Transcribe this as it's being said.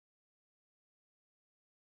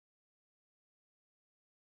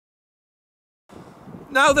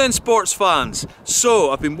Now then, sports fans,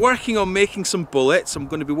 so I've been working on making some bullets. I'm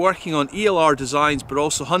going to be working on ELR designs but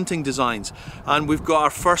also hunting designs, and we've got our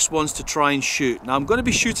first ones to try and shoot. Now I'm going to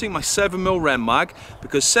be shooting my 7mm Rem mag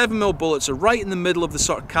because 7mm bullets are right in the middle of the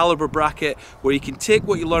sort of caliber bracket where you can take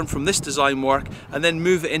what you learn from this design work and then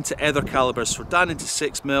move it into other calibers, so down into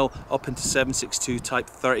 6mm up into 7.62 type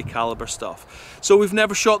 30 caliber stuff. So we've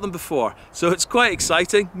never shot them before, so it's quite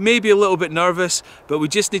exciting, maybe a little bit nervous, but we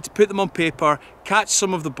just need to put them on paper, catch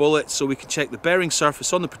some of the bullets so we can check the bearing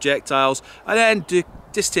surface on the projectiles, and then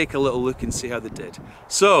just take a little look and see how they did.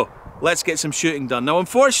 So let's get some shooting done. Now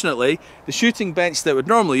unfortunately, the shooting bench that we'd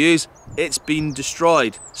normally use, it's been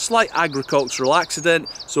destroyed. Slight agricultural accident,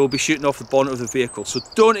 so we'll be shooting off the bonnet of the vehicle. So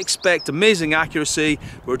don't expect amazing accuracy,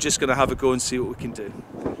 we're just going to have a go and see what we can do.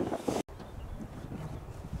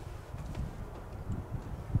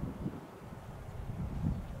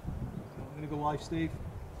 I'm going to go live, Steve.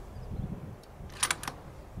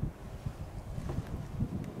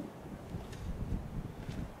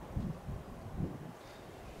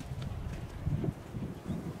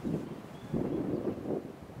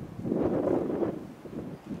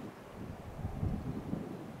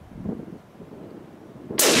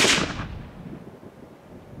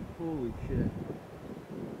 Holy shit.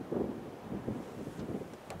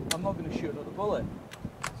 I'm not going to shoot another bullet.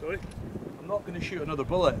 Sorry? I'm not going to shoot another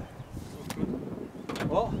bullet.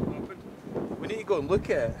 What? We need to go and look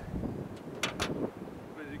at it.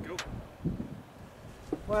 Where did it go?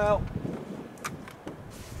 Well,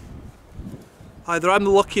 either I'm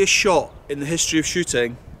the luckiest shot in the history of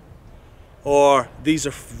shooting, or these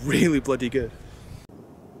are really bloody good.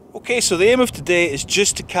 Okay, so the aim of today is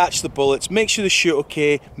just to catch the bullets, make sure they shoot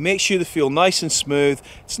okay, make sure they feel nice and smooth.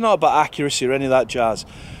 It's not about accuracy or any of that jazz.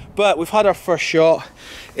 But we've had our first shot.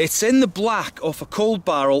 It's in the black off a cold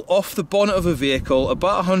barrel, off the bonnet of a vehicle,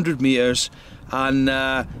 about 100 metres, and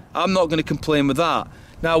I'm not going to complain with that.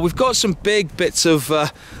 Now we've got some big bits of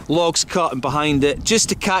logs cut in behind it, just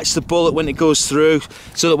to catch the bullet when it goes through,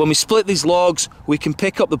 so that when we split these logs, we can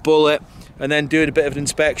pick up the bullet and then do a bit of an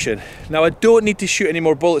inspection. Now I don't need to shoot any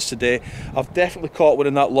more bullets today. I've definitely caught one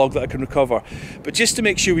in that log that I can recover. But just to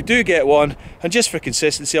make sure we do get one, and just for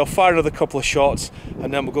consistency, I'll fire another couple of shots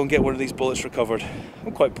and then we'll go and get one of these bullets recovered.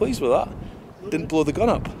 I'm quite pleased with that. Didn't blow the gun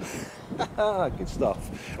up. Good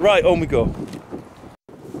stuff. Right, on we go.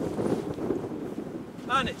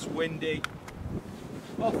 And it's windy.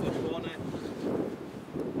 Off the bonnet.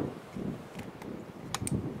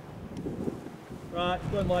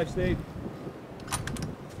 Right, going live, Steve.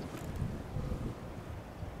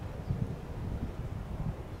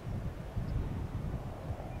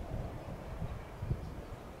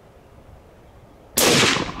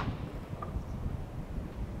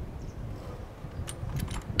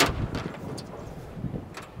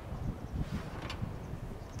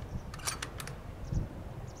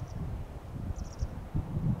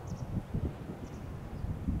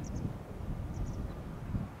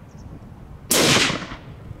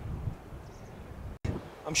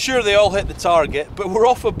 I'm sure they all hit the target, but we're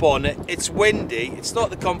off a bonnet, it's windy, it's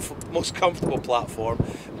not the most comfortable platform,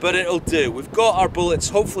 but it'll do. We've got our bullets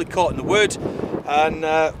hopefully caught in the wood, and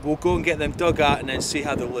we'll go and get them dug out and then see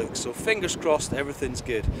how they look. So fingers crossed everything's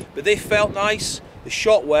good. But they felt nice, they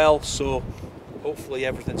shot well, so hopefully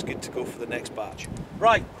everything's good to go for the next batch.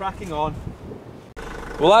 Right, cracking on.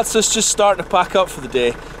 Well, that's us just starting to pack up for the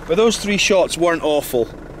day, but those 3 shots weren't awful.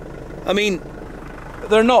 I mean,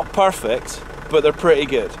 they're not perfect, but they're pretty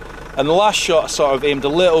good. And the last shot I sort of aimed a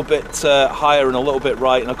little bit higher and a little bit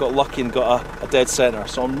right, and I got lucky and got a dead centre.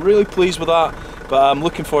 So I'm really pleased with that, but I'm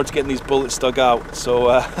looking forward to getting these bullets dug out. So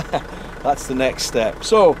that's the next step.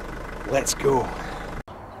 So let's go.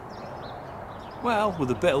 Well,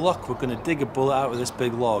 with a bit of luck, we're going to dig a bullet out of this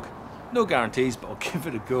big log. No guarantees, but I'll give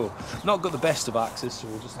it a go. Not got the best of axes, so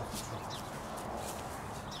we'll just have to try.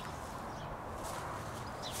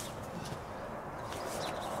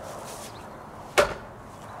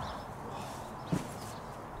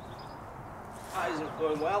 That isn't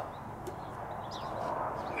going well.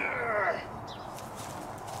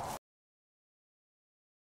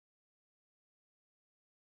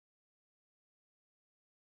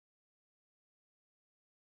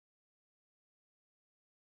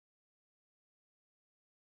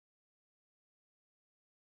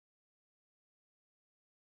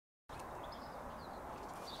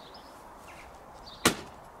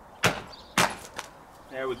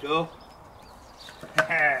 There we go.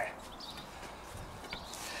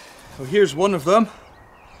 Well, here's one of them.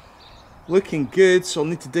 Looking good, so I'll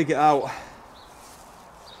need to dig it out.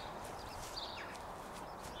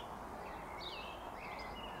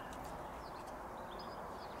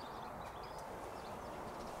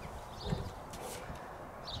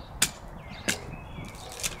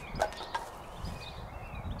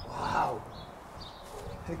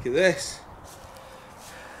 Look at this.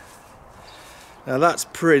 Now that's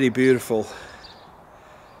pretty beautiful.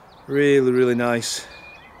 Really, really nice.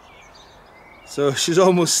 So she's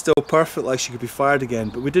almost still perfect, like she could be fired again,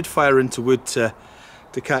 but we did fire into wood to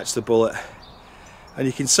catch the bullet. And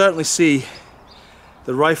you can certainly see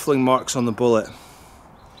the rifling marks on the bullet.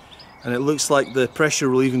 And it looks like the pressure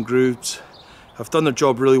relieving grooves have done their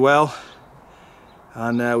job really well.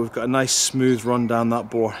 And we've got a nice smooth run down that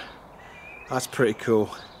bore. That's pretty cool.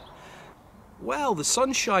 Well, the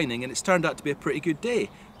sun's shining and it's turned out to be a pretty good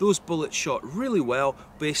day. Those bullets shot really well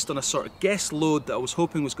based on a sort of guess load that I was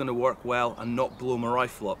hoping was going to work well and not blow my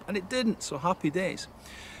rifle up. And it didn't, so happy days.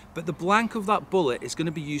 But the blank of that bullet is going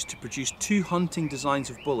to be used to produce two hunting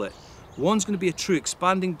designs of bullet. One's going to be a true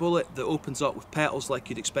expanding bullet that opens up with petals like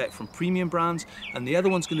you'd expect from premium brands, and the other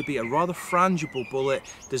one's going to be a rather frangible bullet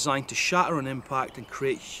designed to shatter on impact and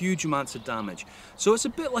create huge amounts of damage. So it's a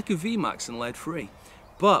bit like a VMAX and lead free.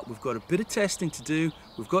 But we've got a bit of testing to do,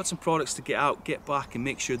 we've got some products to get out, get back and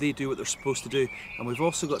make sure they do what they're supposed to do, and we've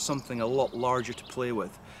also got something a lot larger to play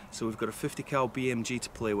with. So we've got a 50 cal BMG to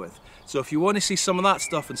play with. So if you want to see some of that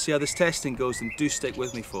stuff and see how this testing goes, then do stick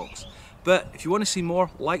with me, folks. But if you want to see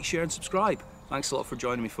more, like, share and subscribe. Thanks a lot for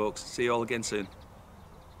joining me, folks. See you all again soon.